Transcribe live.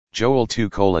Joel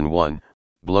 2:1,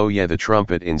 Blow ye the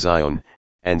trumpet in Zion,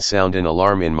 and sound an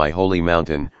alarm in my holy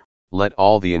mountain, let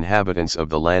all the inhabitants of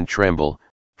the land tremble,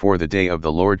 for the day of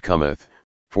the Lord cometh,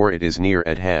 for it is near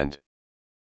at hand.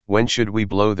 When should we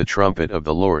blow the trumpet of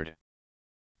the Lord?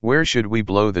 Where should we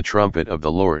blow the trumpet of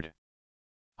the Lord?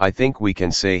 I think we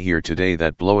can say here today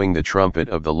that blowing the trumpet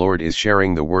of the Lord is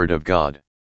sharing the word of God.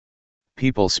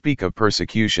 People speak of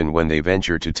persecution when they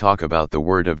venture to talk about the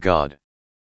word of God.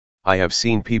 I have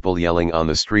seen people yelling on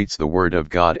the streets the word of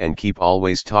God and keep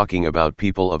always talking about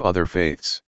people of other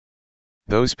faiths.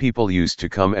 Those people used to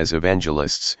come as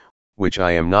evangelists, which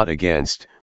I am not against,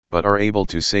 but are able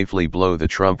to safely blow the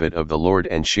trumpet of the Lord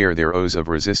and share their oaths of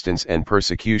resistance and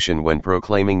persecution when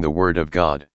proclaiming the word of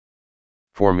God.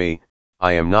 For me,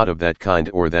 I am not of that kind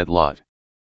or that lot.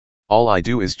 All I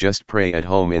do is just pray at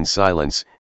home in silence,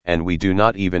 and we do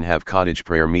not even have cottage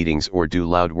prayer meetings or do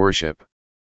loud worship.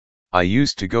 I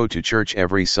used to go to church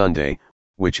every Sunday,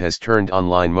 which has turned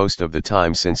online most of the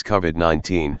time since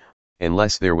COVID-19,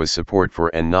 unless there was support for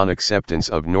and non-acceptance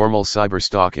of normal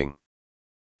cyberstalking.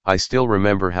 I still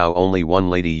remember how only one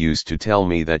lady used to tell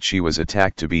me that she was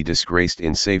attacked to be disgraced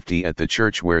in safety at the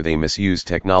church where they misuse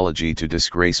technology to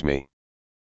disgrace me.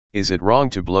 Is it wrong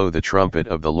to blow the trumpet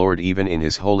of the Lord even in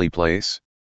his holy place?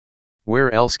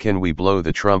 Where else can we blow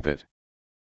the trumpet?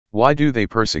 Why do they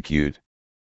persecute?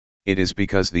 It is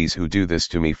because these who do this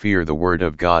to me fear the word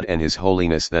of God and his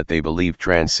holiness that they believe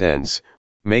transcends,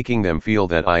 making them feel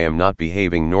that I am not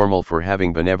behaving normal for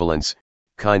having benevolence,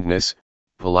 kindness,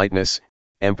 politeness,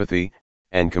 empathy,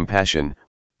 and compassion,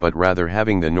 but rather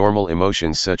having the normal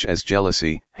emotions such as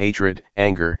jealousy, hatred,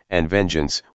 anger, and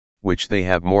vengeance, which they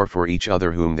have more for each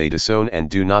other whom they disown and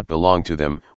do not belong to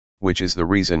them, which is the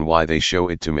reason why they show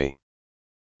it to me.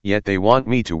 Yet they want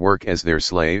me to work as their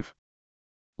slave?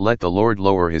 Let the Lord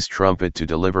lower his trumpet to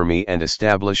deliver me and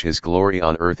establish his glory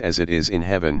on earth as it is in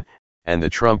heaven, and the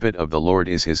trumpet of the Lord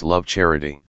is his love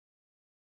charity.